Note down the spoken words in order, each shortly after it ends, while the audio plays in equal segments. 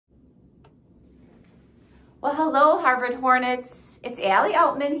Well, hello, Harvard Hornets. It's Allie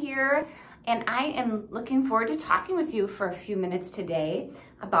Altman here, and I am looking forward to talking with you for a few minutes today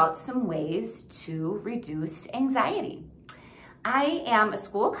about some ways to reduce anxiety. I am a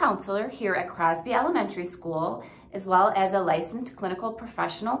school counselor here at Crosby Elementary School, as well as a licensed clinical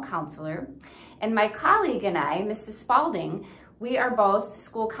professional counselor. And my colleague and I, Mrs. Spalding, we are both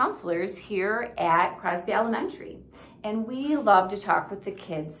school counselors here at Crosby Elementary. And we love to talk with the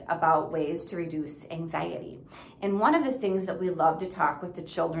kids about ways to reduce anxiety. And one of the things that we love to talk with the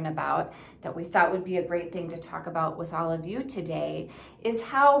children about that we thought would be a great thing to talk about with all of you today is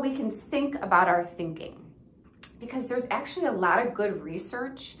how we can think about our thinking. Because there's actually a lot of good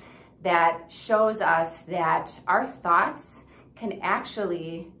research that shows us that our thoughts can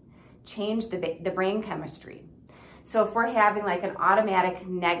actually change the brain chemistry. So if we're having like an automatic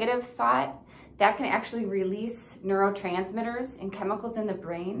negative thought, that can actually release neurotransmitters and chemicals in the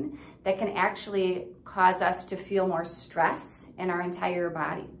brain that can actually cause us to feel more stress in our entire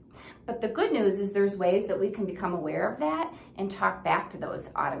body. But the good news is there's ways that we can become aware of that and talk back to those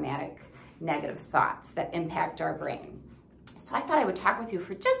automatic negative thoughts that impact our brain. So I thought I would talk with you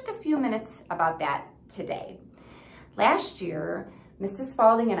for just a few minutes about that today. Last year, Mrs.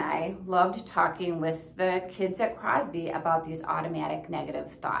 Spalding and I loved talking with the kids at Crosby about these automatic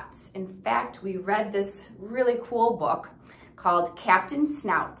negative thoughts. In fact, we read this really cool book called Captain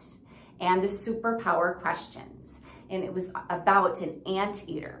Snout and the Superpower Questions. And it was about an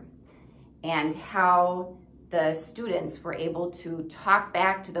anteater and how the students were able to talk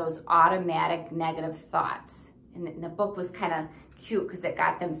back to those automatic negative thoughts. And the book was kind of cute because it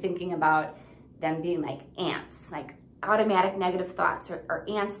got them thinking about them being like ants, like automatic negative thoughts or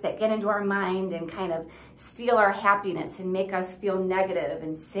ants that get into our mind and kind of steal our happiness and make us feel negative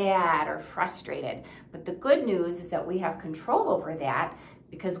and sad or frustrated. But the good news is that we have control over that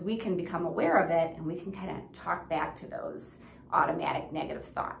because we can become aware of it and we can kind of talk back to those automatic negative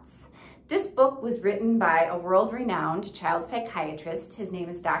thoughts. This book was written by a world-renowned child psychiatrist. His name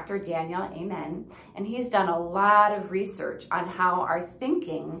is Dr. Daniel Amen, and he's done a lot of research on how our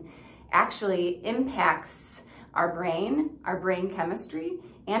thinking actually impacts our brain chemistry,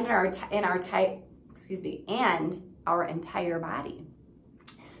 and our entire body.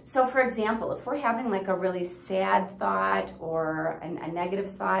 So for example, if we're having like a really sad thought or a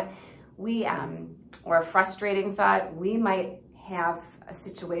negative thought, or a frustrating thought, we might have a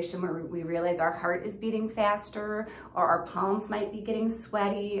situation where we realize our heart is beating faster, or our palms might be getting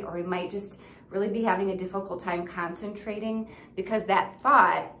sweaty, or we might just really be having a difficult time concentrating because that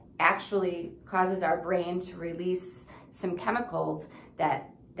thought actually causes our brain to release some chemicals that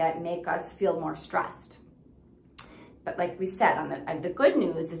make us feel more stressed. But like we said, the good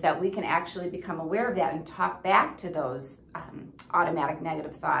news is that we can actually become aware of that and talk back to those automatic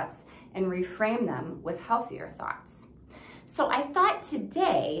negative thoughts and reframe them with healthier thoughts. So I thought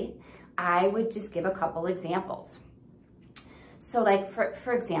today I would just give a couple examples. So like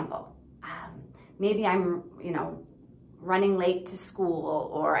for example, maybe I'm, running late to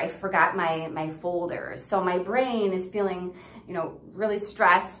school, or I forgot my folders. So my brain is feeling, really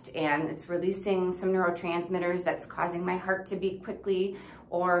stressed, and it's releasing some neurotransmitters that's causing my heart to beat quickly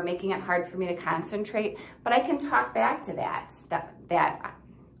or making it hard for me to concentrate. But I can talk back to that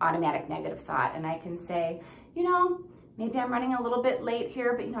automatic negative thought, and I can say, maybe I'm running a little bit late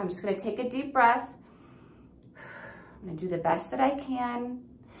here, but I'm just gonna take a deep breath. I'm gonna do the best that I can.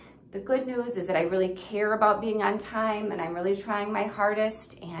 The good news is that I really care about being on time, and I'm really trying my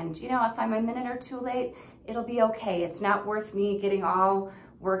hardest. And if I'm a minute or two late, it'll be okay. It's not worth me getting all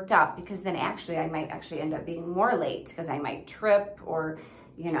worked up, because then actually I might actually end up being more late because I might trip or,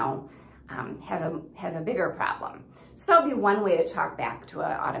 have a bigger problem. So that'll be one way to talk back to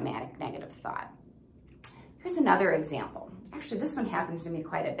an automatic negative thought. Here's another example. Actually, this one happens to me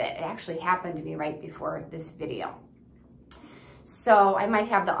quite a bit. It actually happened to me right before this video. So I might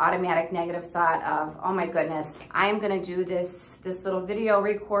have the automatic negative thought of, oh my goodness, I'm gonna do this little video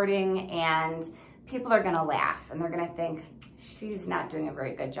recording and people are gonna laugh and they're gonna think she's not doing a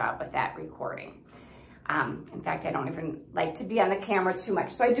very good job with that recording. In fact, I don't even like to be on the camera too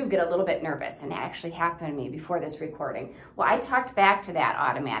much, so I do get a little bit nervous, and it actually happened to me before this recording. Well, I talked back to that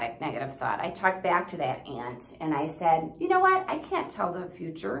automatic negative thought. I talked back to that ant and I said, you know what, I can't tell the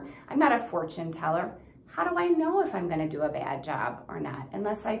future. I'm not a fortune teller. How do I know if I'm gonna do a bad job or not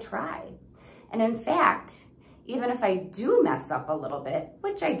unless I try? And in fact, even if I do mess up a little bit,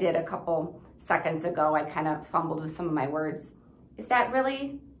 which I did a couple seconds ago, I kind of fumbled with some of my words, is that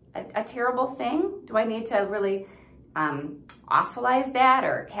really a terrible thing? Do I need to really awfulize that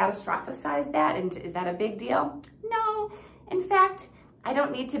or catastrophize that? And is that a big deal? No. In fact, I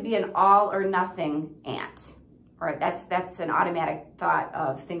don't need to be an all or nothing ant. All right, that's an automatic thought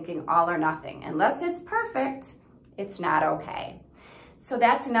of thinking all or nothing. Unless it's perfect, it's not okay. So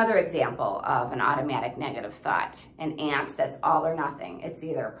that's another example of an automatic negative thought, an ant that's all or nothing. It's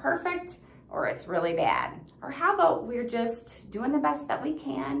either perfect or it's really bad. Or how about we're just doing the best that we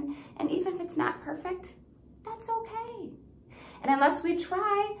can, and even if it's not perfect, that's okay. And unless we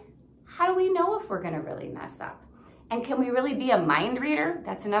try, how do we know if we're gonna really mess up? And can we really be a mind reader?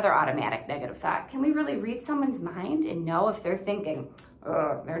 That's another automatic negative thought. Can we really read someone's mind and know if they're thinking,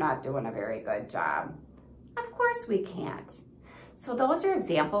 oh, they're not doing a very good job? Of course we can't. So those are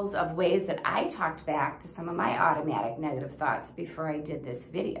examples of ways that I talked back to some of my automatic negative thoughts before I did this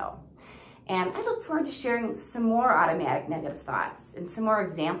video. And I look forward to sharing some more automatic negative thoughts and some more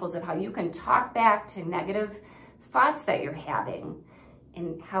examples of how you can talk back to negative thoughts that you're having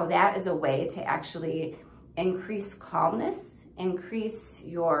and how that is a way to actually increase calmness, increase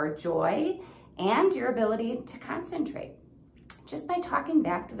your joy, and your ability to concentrate just by talking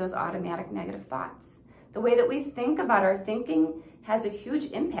back to those automatic negative thoughts. The way that we think about our thinking has a huge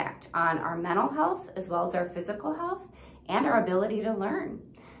impact on our mental health as well as our physical health and our ability to learn.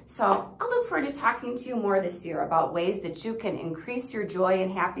 So I'll look forward to talking to you more this year about ways that you can increase your joy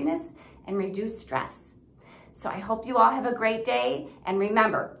and happiness and reduce stress. So I hope you all have a great day, and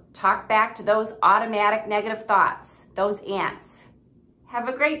remember, talk back to those automatic negative thoughts, those ants. Have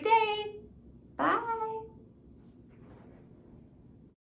a great day. Bye.